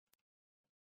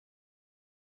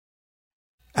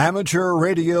Amateur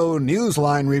Radio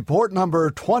Newsline Report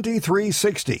number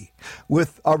 2360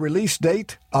 with a release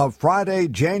date of Friday,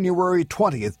 January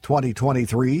 20th,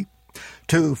 2023,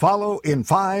 to follow in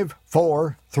 5,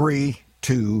 4, 3,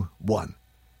 2, 1.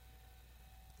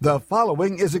 The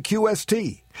following is a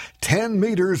QST. 10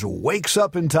 meters wakes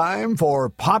up in time for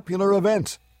popular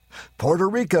events. Puerto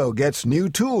Rico gets new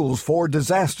tools for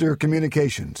disaster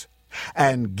communications.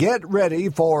 And get ready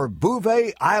for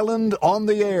Bouvet Island on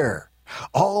the air.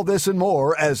 All this and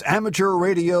more as Amateur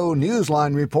Radio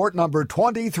Newsline Report number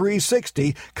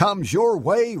 2360 comes your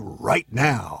way right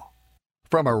now.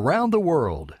 From around the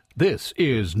world, this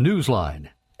is Newsline,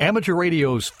 Amateur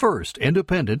Radio's first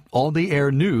independent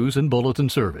on-the-air news and bulletin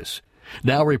service.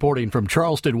 Now reporting from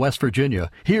Charleston, West Virginia,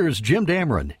 here's Jim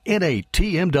Dameron,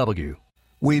 NATMW.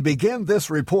 We begin this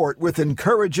report with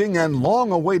encouraging and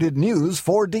long-awaited news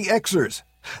for DXers.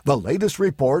 The latest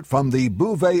report from the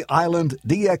Bouvet Island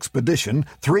DXpedition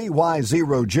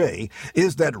 3Y0J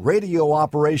is that radio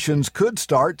operations could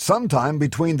start sometime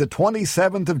between the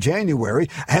 27th of January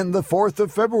and the 4th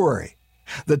of February.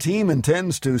 The team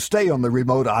intends to stay on the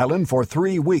remote island for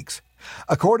 3 weeks.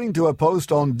 According to a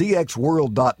post on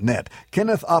DXWorld.net,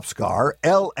 Kenneth Opskar,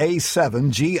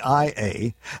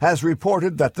 LA7GIA, has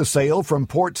reported that the sail from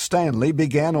Port Stanley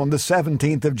began on the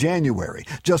 17th of January,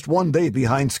 just 1 day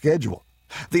behind schedule.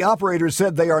 The operators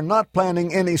said they are not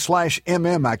planning any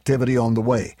 /MM activity on the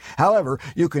way. However,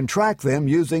 you can track them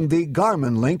using the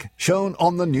Garmin link shown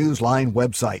on the Newsline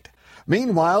website.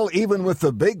 Meanwhile, even with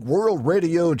the big World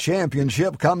Radio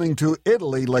Championship coming to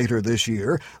Italy later this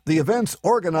year, the event's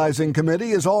organizing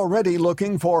committee is already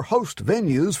looking for host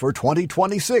venues for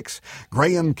 2026.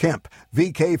 Graham Kemp,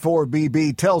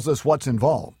 VK4BB, tells us what's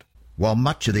involved. While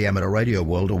much of the amateur radio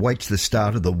world awaits the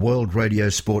start of the World Radio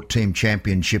Sport Team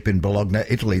Championship in Bologna,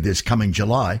 Italy this coming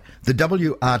July, the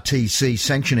WRTC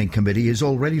Sanctioning Committee is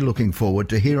already looking forward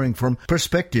to hearing from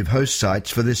prospective host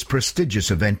sites for this prestigious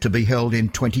event to be held in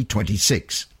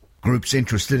 2026. Groups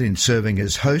interested in serving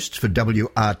as hosts for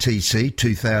WRTC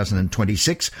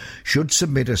 2026 should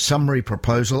submit a summary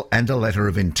proposal and a letter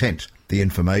of intent. The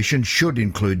information should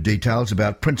include details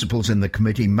about principals in the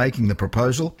committee making the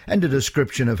proposal and a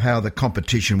description of how the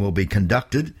competition will be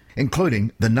conducted,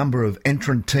 including the number of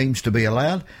entrant teams to be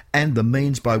allowed and the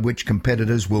means by which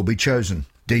competitors will be chosen.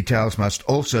 Details must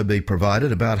also be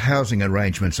provided about housing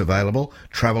arrangements available,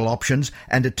 travel options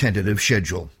and a tentative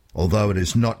schedule. Although it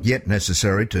is not yet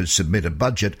necessary to submit a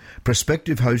budget,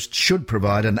 prospective hosts should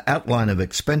provide an outline of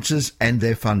expenses and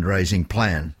their fundraising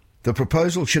plan. The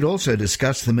proposal should also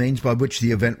discuss the means by which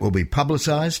the event will be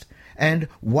publicised and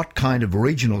what kind of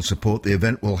regional support the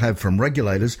event will have from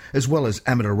regulators as well as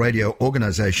amateur radio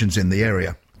organisations in the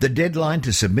area. The deadline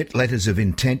to submit letters of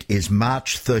intent is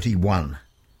March 31.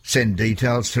 Send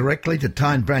details directly to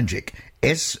Tyne Branjic,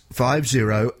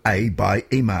 S50A by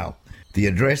email. The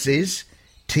address is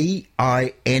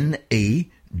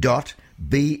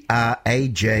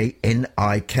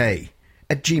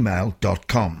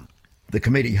tine.brajnik@gmail.com. The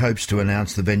committee hopes to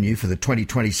announce the venue for the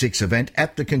 2026 event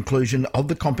at the conclusion of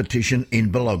the competition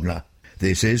in Bologna.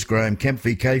 This is Graham Kemp,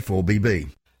 VK4BB.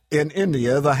 In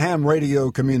India, the ham radio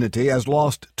community has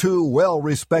lost 2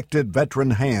 well-respected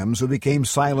veteran hams who became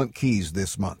silent keys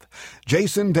this month.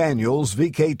 Jason Daniels,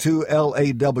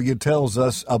 VK2LAW, tells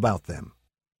us about them.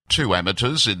 2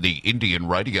 amateurs in the Indian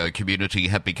radio community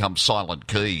have become silent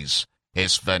keys.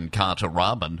 S.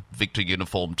 Venkataraman, Victor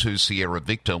Uniform 2 Sierra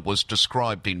Victor, was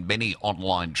described in many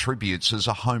online tributes as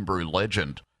a homebrew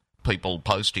legend. People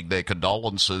posting their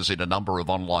condolences in a number of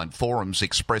online forums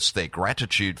expressed their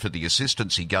gratitude for the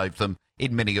assistance he gave them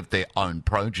in many of their own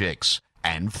projects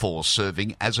and for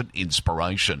serving as an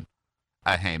inspiration.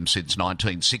 A ham since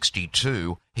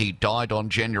 1962, he died on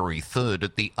January 3rd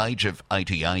at the age of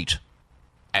 88.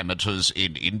 Amateurs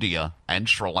in India and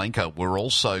Sri Lanka were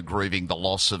also grieving the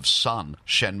loss of son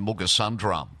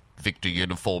Shanmugasundram, Victor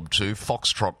Uniform 2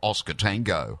 Foxtrot Oscar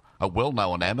Tango, a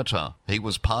well-known amateur. He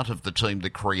was part of the team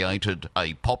that created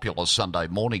a popular Sunday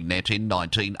morning net in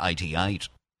 1988.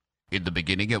 In the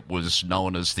beginning it was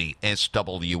known as the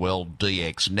SWL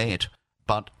DX net,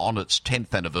 but on its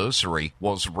 10th anniversary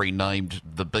was renamed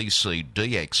the BC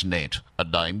DX net, a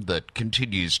name that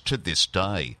continues to this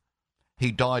day.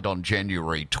 He died on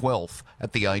January 12th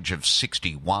at the age of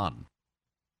 61.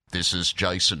 This is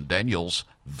Jason Daniels,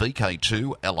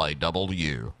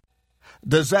 VK2LAW.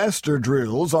 Disaster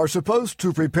drills are supposed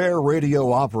to prepare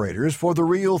radio operators for the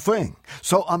real thing.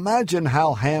 So imagine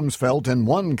how hams felt in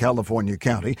one California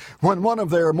county when one of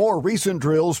their more recent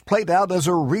drills played out as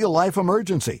a real-life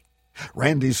emergency.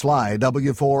 Randy Sly,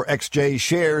 W4XJ,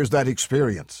 shares that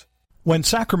experience. When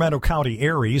Sacramento County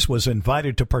Aries was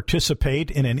invited to participate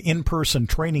in an in-person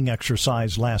training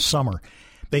exercise last summer,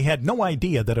 they had no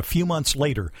idea that a few months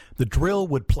later the drill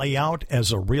would play out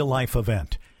as a real-life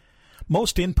event.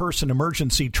 Most in-person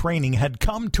emergency training had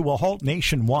come to a halt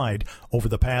nationwide over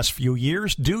the past few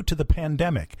years due to the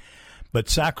pandemic. But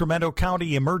Sacramento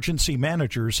County emergency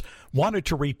managers wanted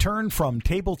to return from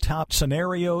tabletop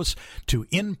scenarios to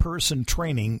in-person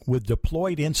training with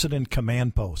deployed incident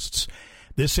command posts.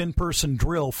 This in-person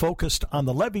drill focused on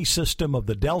the levee system of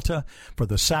the Delta for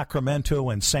the Sacramento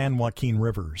and San Joaquin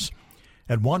rivers.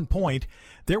 At one point,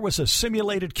 there was a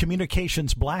simulated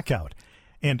communications blackout,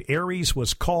 and Aries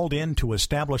was called in to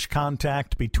establish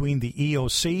contact between the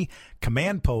EOC,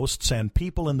 command posts, and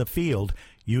people in the field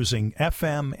using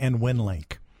FM and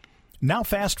WinLink. Now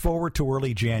fast forward to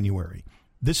early January.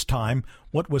 This time,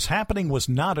 what was happening was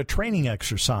not a training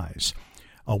exercise.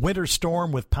 A winter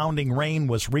storm with pounding rain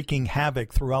was wreaking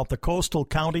havoc throughout the coastal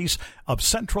counties of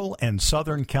central and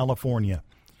southern California.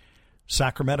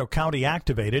 Sacramento County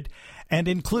activated and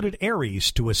included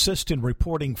Aries to assist in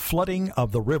reporting flooding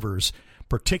of the rivers,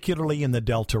 particularly in the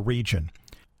Delta region.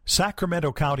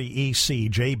 Sacramento County EC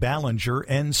Jay Ballinger,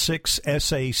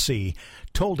 N6SAC,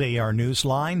 told AR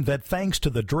Newsline that thanks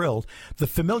to the drill, the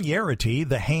familiarity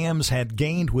the Hams had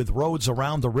gained with roads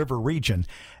around the river region,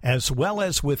 as well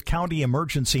as with county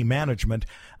emergency management,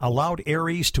 allowed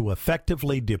Aries to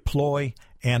effectively deploy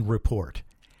and report.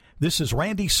 This is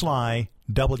Randy Sly,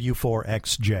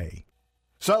 W4XJ.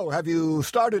 So, have you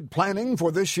started planning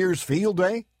for this year's field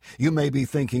day? You may be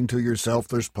thinking to yourself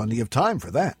there's plenty of time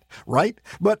for that, right?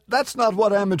 But that's not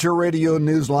what Amateur Radio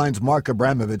Newsline's Mark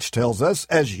Abramovich tells us,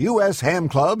 as U.S. ham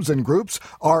clubs and groups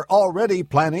are already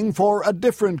planning for a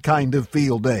different kind of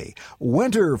field day,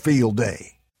 Winter Field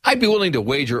Day. I'd be willing to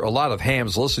wager a lot of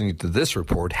hams listening to this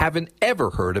report haven't ever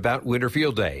heard about Winter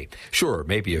Field Day. Sure,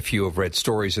 maybe a few have read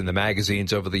stories in the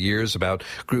magazines over the years about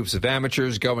groups of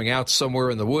amateurs going out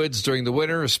somewhere in the woods during the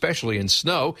winter, especially in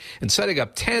snow, and setting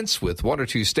up tents with one or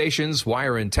two stations,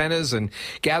 wire antennas, and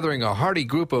gathering a hardy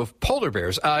group of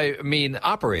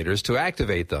operators to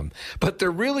activate them. But there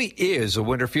really is a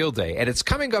Winter Field Day, and it's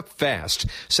coming up fast,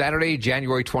 Saturday,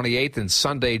 January 28th and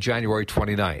Sunday, January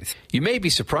 29th. You may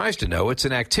be surprised to know it's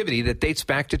an activity that dates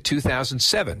back to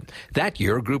 2007. That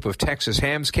year, a group of Texas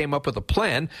hams came up with a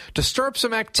plan to stir up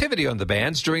some activity on the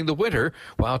bands during the winter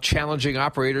while challenging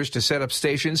operators to set up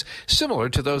stations similar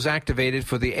to those activated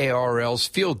for the ARL's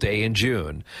Field Day in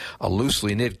June. A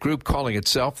loosely knit group calling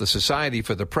itself the Society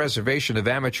for the Preservation of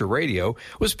Amateur Radio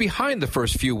was behind the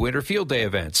first few Winter Field Day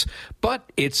events, but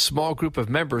its small group of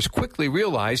members quickly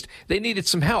realized they needed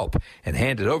some help and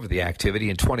handed over the activity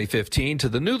in 2015 to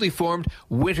the newly formed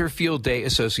Winter Field Day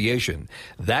Association.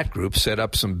 That group set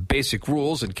up some basic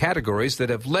rules and categories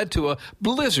that have led to a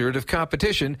blizzard of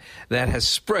competition that has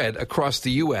spread across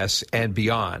the U.S. and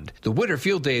beyond. The Winter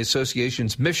Field Day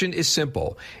Association's mission is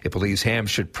simple. It believes hams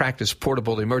should practice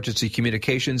portable emergency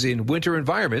communications in winter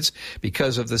environments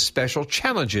because of the special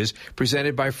challenges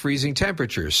presented by freezing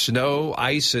temperatures, snow,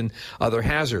 ice, and other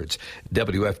hazards.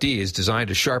 WFD is designed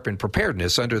to sharpen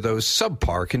preparedness under those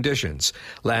subpar conditions.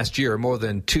 Last year, more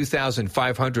than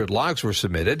 2,500 logs were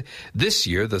submitted. This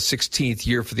year, the 16th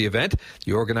year for the event,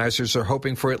 the organizers are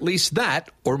hoping for at least that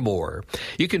or more.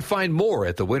 You can find more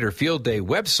at the Winter Field Day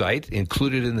website,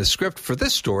 included in the script for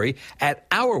this story, at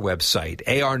our website,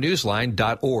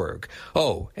 arnewsline.org.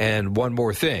 Oh, and one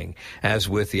more thing. As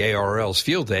with the ARL's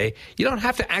Field Day, you don't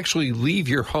have to actually leave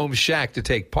your home shack to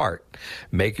take part.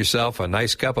 Make yourself a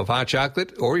nice cup of hot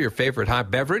chocolate or your favorite hot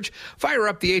beverage, fire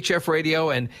up the HF radio,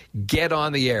 and get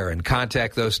on the air and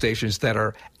contact those stations that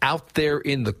are out there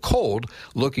in the cold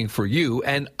looking for you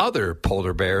and other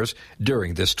polar bears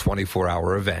during this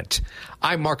 24-hour event.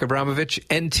 I'm Mark Abramovich,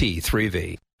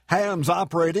 NT3V. Hams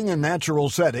operating in natural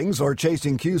settings or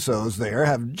chasing QSOs there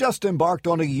have just embarked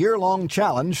on a year-long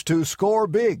challenge to score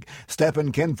big.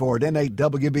 Stephen Kinford,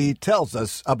 N8WB, tells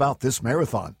us about this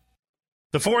marathon.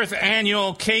 The fourth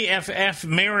annual KFF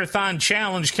Marathon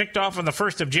Challenge kicked off on the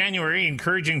 1st of January,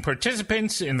 encouraging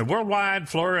participants in the Worldwide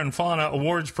Flora and Fauna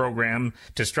Awards program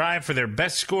to strive for their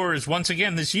best scores once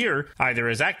again this year, either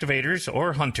as activators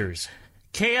or hunters.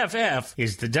 KFF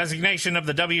is the designation of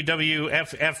the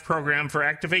WWFF program for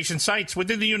activation sites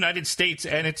within the United States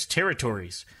and its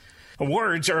territories.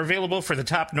 Awards are available for the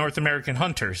top North American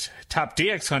hunters, top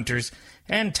DX hunters,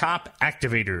 and top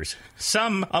activators.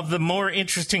 Some of the more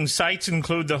interesting sites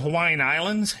include the Hawaiian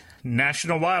Islands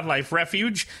National Wildlife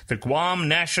Refuge, the Guam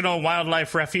National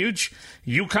Wildlife Refuge,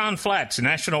 Yukon Flats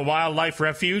National Wildlife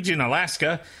Refuge in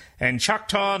Alaska, and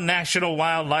Choctaw National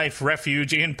Wildlife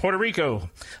Refuge in Puerto Rico.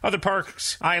 Other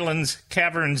parks, islands,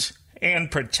 caverns,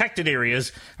 and protected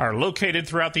areas are located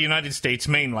throughout the United States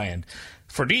mainland.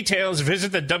 For details,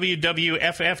 visit the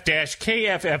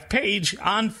WWFF-KFF page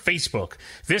on Facebook.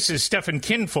 This is Stephen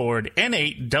Kinford,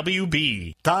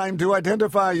 N8WB. Time to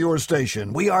identify your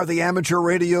station. We are the Amateur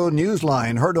Radio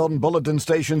Newsline, heard on bulletin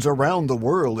stations around the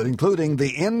world, including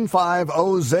the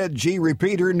N50ZG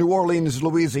repeater, New Orleans,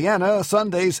 Louisiana,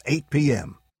 Sundays, 8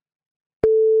 p.m.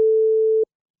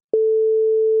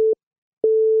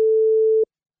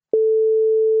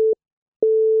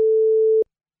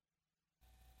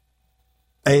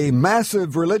 A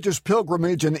massive religious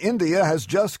pilgrimage in India has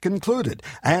just concluded,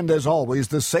 and as always,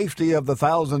 the safety of the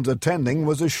thousands attending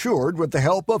was assured with the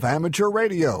help of amateur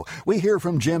radio. We hear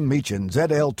from Jim Meechan,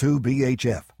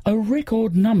 ZL2BHF. A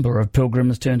record number of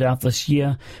pilgrims turned out this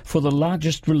year for the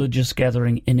largest religious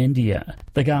gathering in India,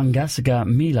 the Gangasagar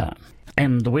Mela.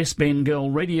 And the West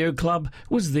Bengal Radio Club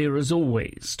was there as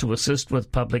always to assist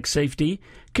with public safety,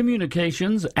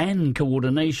 communications and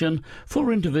coordination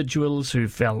for individuals who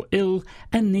fell ill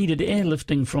and needed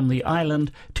airlifting from the island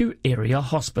to area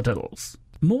hospitals.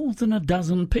 More than a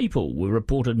dozen people were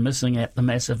reported missing at the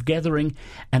massive gathering,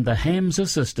 and the Hams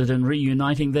assisted in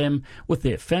reuniting them with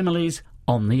their families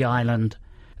on the island.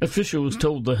 Officials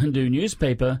told the Hindu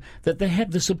newspaper that they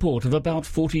had the support of about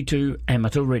 42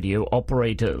 amateur radio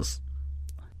operators.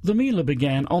 The Mela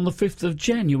began on the 5th of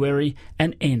January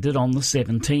and ended on the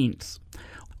 17th.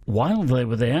 While they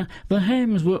were there, the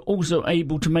Hams were also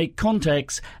able to make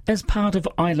contacts as part of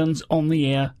Islands on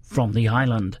the Air from the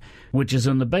island, which is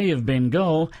in the Bay of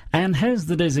Bengal and has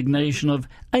the designation of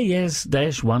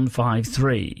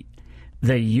AS-153.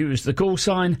 They used the call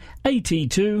sign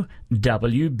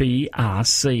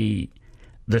AT2WBRC.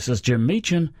 This is Jim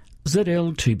Meechan,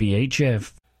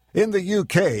 ZL2BHF. In the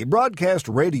UK, broadcast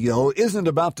radio isn't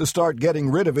about to start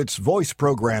getting rid of its voice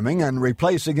programming and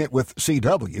replacing it with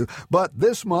CW, but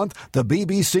this month the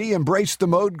BBC embraced the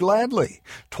mode gladly.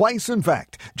 Twice, in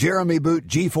fact. Jeremy Boot,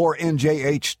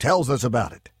 G4NJH, tells us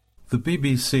about it. The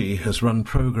BBC has run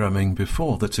programming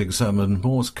before that examined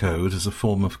Morse code as a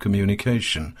form of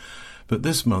communication, but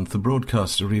this month the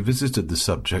broadcaster revisited the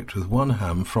subject with one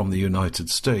ham from the United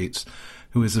States,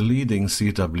 who is a leading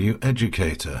CW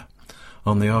educator.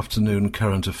 On the afternoon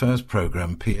current affairs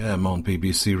programme PM on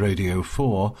BBC Radio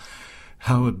 4,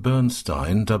 Howard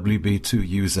Bernstein,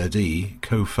 WB2UZE,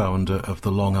 co-founder of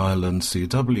the Long Island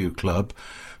CW Club,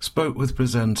 spoke with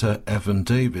presenter Evan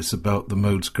Davis about the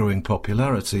mode's growing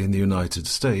popularity in the United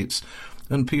States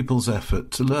and people's effort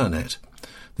to learn it.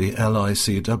 The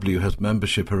LICW has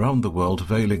membership around the world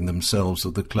availing themselves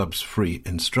of the club's free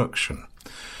instruction.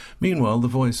 Meanwhile, the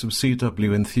voice of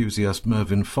CW enthusiast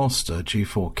Mervyn Foster,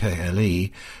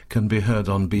 G4KLE, can be heard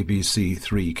on BBC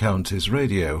Three Counties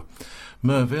Radio.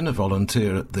 Mervyn, a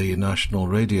volunteer at the National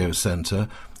Radio Centre,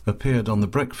 appeared on the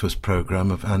breakfast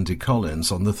programme of Andy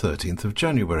Collins on the 13th of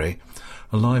January.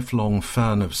 A lifelong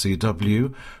fan of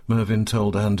CW, Mervyn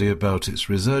told Andy about its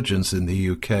resurgence in the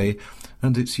UK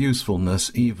and its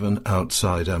usefulness even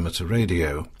outside amateur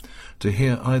radio. To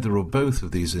hear either or both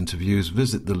of these interviews,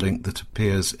 visit the link that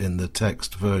appears in the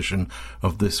text version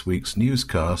of this week's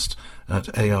newscast at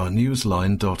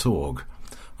arnewsline.org.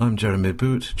 I'm Jeremy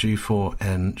Boot,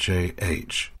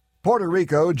 G4NJH. Puerto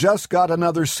Rico just got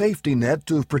another safety net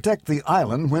to protect the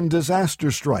island when disaster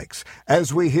strikes,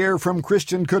 as we hear from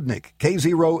Christian Kudnick,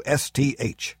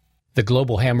 K0STH. The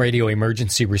Global Ham Radio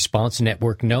Emergency Response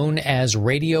Network, known as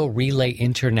Radio Relay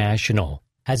International,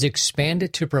 has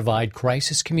expanded to provide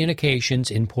crisis communications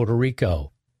in Puerto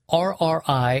Rico.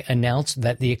 RRI announced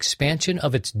that the expansion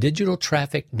of its digital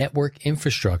traffic network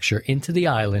infrastructure into the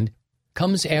island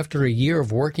comes after a year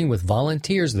of working with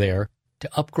volunteers there to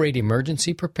upgrade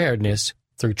emergency preparedness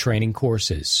through training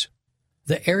courses.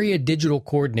 The area digital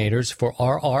coordinators for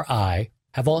RRI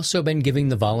have also been giving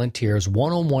the volunteers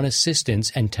one-on-one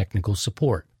assistance and technical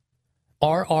support.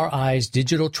 RRI's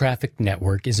digital traffic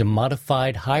network is a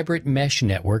modified hybrid mesh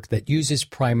network that uses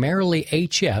primarily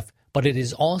HF, but it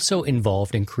is also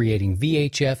involved in creating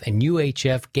VHF and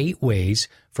UHF gateways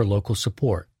for local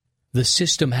support. The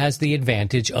system has the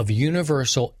advantage of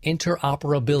universal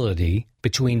interoperability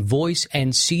between voice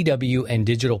and CW and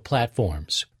digital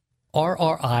platforms.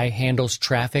 RRI handles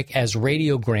traffic as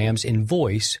radiograms in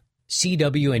voice,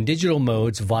 CW and digital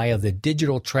modes via the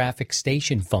digital traffic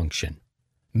station function.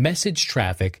 Message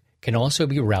traffic can also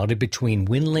be routed between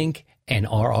WinLink and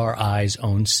RRI's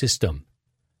own system.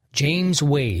 James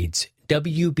Wades,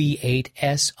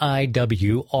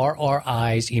 WB8SIW,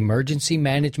 RRI's Emergency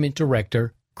Management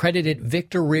Director, credited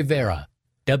Victor Rivera,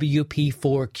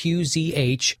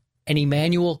 WP4QZH, and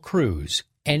Emmanuel Cruz,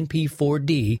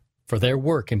 NP4D, for their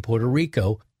work in Puerto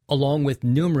Rico along with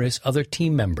numerous other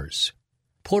team members.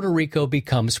 Puerto Rico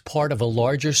becomes part of a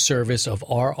larger service of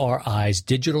RRI's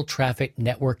digital traffic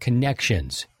network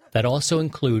connections that also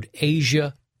include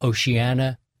Asia,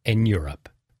 Oceania, and Europe.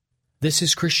 This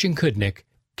is Christian Kudnick,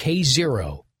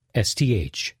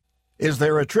 K0STH. Is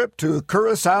there a trip to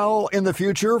Curacao in the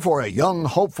future for a young,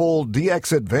 hopeful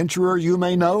DX adventurer you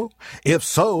may know? If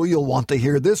so, you'll want to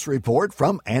hear this report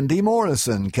from Andy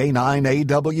Morrison,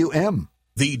 K9AWM.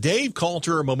 The Dave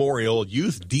Coulter Memorial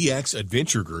Youth DX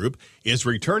Adventure Group is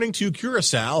returning to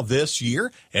Curacao this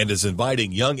year and is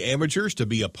inviting young amateurs to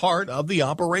be a part of the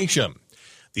operation.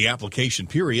 The application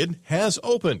period has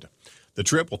opened. The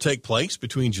trip will take place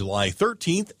between July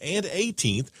 13th and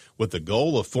 18th with the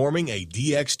goal of forming a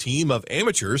DX team of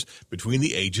amateurs between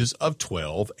the ages of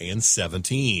 12 and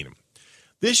 17.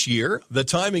 This year, the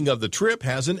timing of the trip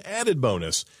has an added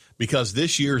bonus because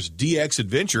this year's DX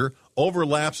adventure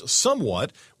overlaps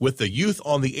somewhat with the Youth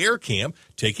on the Air camp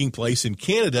taking place in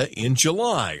Canada in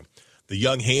July. The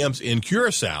young hams in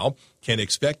Curacao can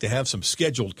expect to have some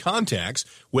scheduled contacts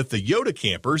with the Yoda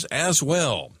campers as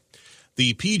well.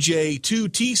 The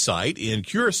PJ2T site in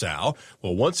Curacao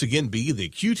will once again be the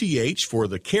QTH for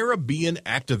the Caribbean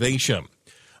activation.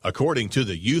 According to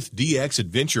the Youth DX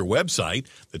Adventure website,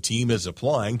 the team is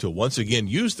applying to once again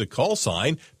use the call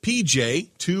sign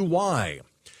PJ2Y.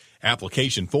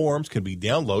 Application forms can be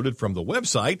downloaded from the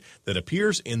website that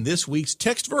appears in this week's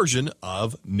text version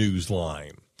of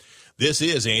Newsline. This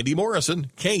is Andy Morrison,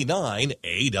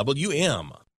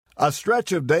 K9AWM. A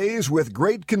stretch of days with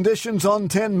great conditions on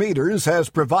 10 meters has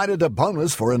provided a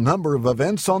bonus for a number of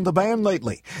events on the band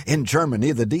lately. In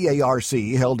Germany, the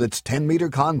DARC held its 10-meter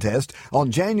contest on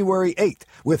January 8th,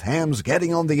 with hams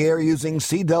getting on the air using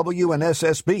CW and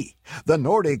SSB. The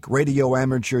Nordic Radio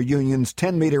Amateur Union's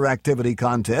 10-meter activity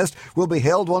contest will be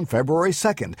held on February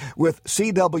 2nd, with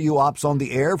CW ops on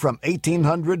the air from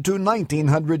 1800 to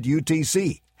 1900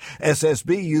 UTC.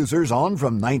 SSB users on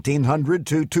from 1900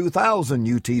 to 2000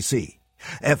 UTC.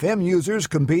 FM users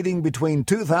competing between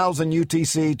 2000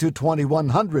 UTC to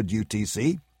 2100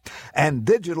 UTC. And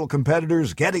digital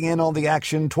competitors getting in on the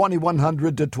action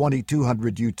 2100 to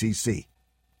 2200 UTC.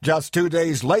 Just 2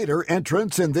 days later,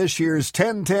 entrants in this year's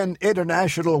 1010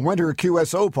 International Winter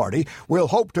QSO Party will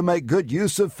hope to make good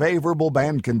use of favorable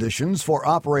band conditions for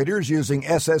operators using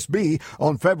SSB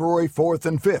on February 4th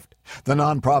and 5th. The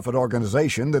nonprofit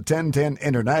organization, the 1010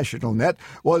 International Net,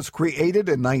 was created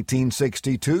in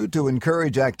 1962 to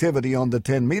encourage activity on the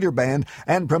 10-meter band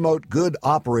and promote good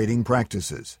operating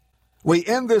practices. We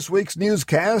end this week's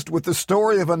newscast with the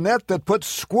story of a net that puts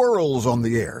squirrels on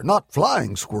the air. Not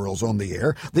flying squirrels on the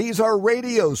air. These are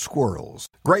radio squirrels.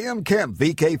 Graham Kemp,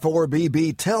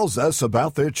 VK4BB, tells us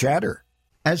about their chatter.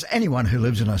 As anyone who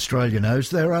lives in Australia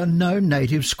knows, there are no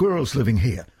native squirrels living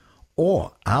here.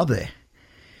 Or are there?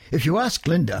 If you ask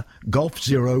Linda, Golf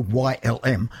Zero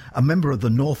YLM, a member of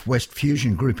the Northwest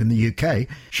Fusion Group in the UK,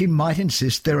 she might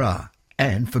insist there are.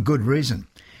 And for good reason.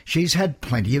 She's had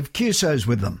plenty of QSOs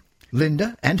with them.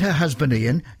 Linda and her husband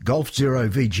Ian, Golf Zero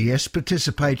VGS,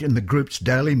 participate in the group's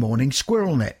daily morning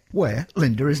squirrel net, where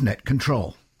Linda is net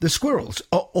control. The squirrels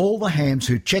are all the hams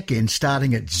who check in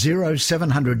starting at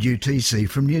 0700 UTC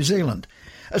from New Zealand,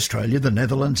 Australia, the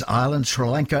Netherlands, Ireland, Sri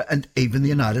Lanka and even the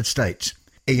United States.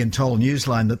 Ian told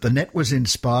Newsline that the net was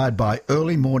inspired by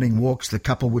early morning walks the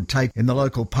couple would take in the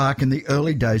local park in the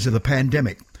early days of the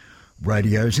pandemic.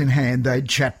 Radios in hand, they'd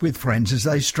chat with friends as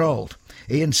they strolled.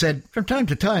 Ian said, from time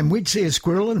to time we'd see a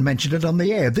squirrel and mention it on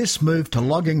the air. This moved to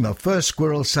logging the first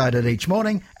squirrel sighted each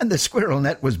morning, and the squirrel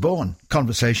net was born.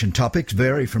 Conversation topics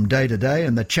vary from day to day,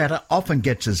 and the chatter often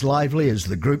gets as lively as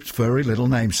the group's furry little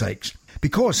namesakes.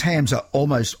 Because hams are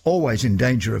almost always in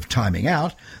danger of timing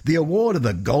out, the award of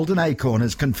the Golden Acorn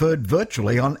is conferred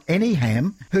virtually on any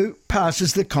ham who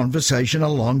passes the conversation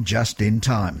along just in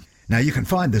time. Now, you can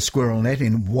find the squirrel net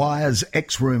in Wires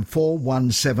X Room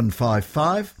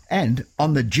 41755 and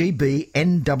on the GB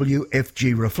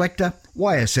NWFG reflector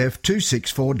YSF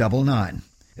 26499.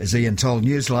 As Ian told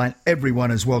Newsline,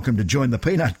 everyone is welcome to join the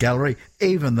peanut gallery,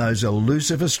 even those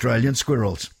elusive Australian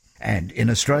squirrels. And in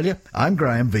Australia, I'm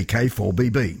Graham,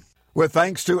 VK4BB. With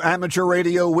thanks to Amateur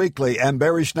Radio Weekly and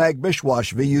Berishnag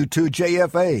Bishwash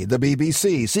VU2JFA, the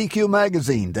BBC, CQ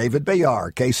Magazine, David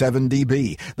Bayar,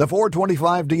 K7DB, the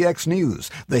 425DX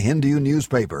News, the Hindu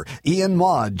newspaper, Ian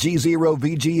Maud,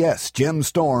 G0VGS, Jim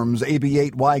Storms,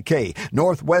 AB8YK,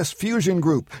 Northwest Fusion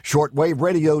Group,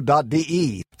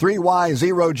 shortwaveradio.de,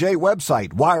 3Y0J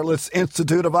website, Wireless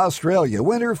Institute of Australia,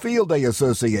 Winter Field Day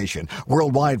Association,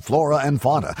 Worldwide Flora and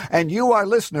Fauna. And you, our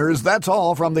listeners, that's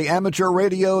all from the Amateur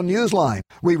Radio News Newsline.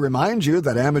 We remind you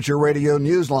that Amateur Radio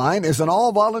Newsline is an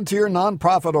all-volunteer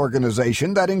nonprofit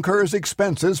organization that incurs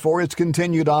expenses for its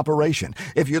continued operation.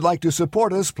 If you'd like to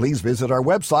support us, please visit our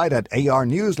website at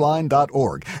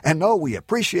arnewsline.org. And know we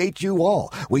appreciate you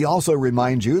all. We also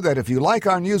remind you that if you like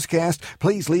our newscast,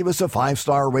 please leave us a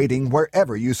 5-star rating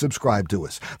wherever you subscribe to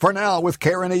us. For now, with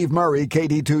Karen Eve Murray,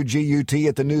 KD2GUT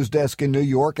at the news desk in New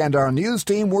York, and our news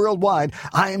team worldwide,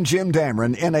 I am Jim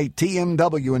Dameron,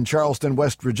 N8TMW in Charleston,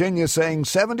 West Virginia, saying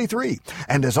 73.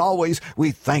 And as always,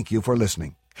 we thank you for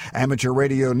listening. Amateur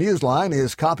Radio Newsline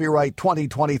is copyright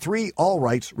 2023, all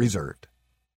rights reserved.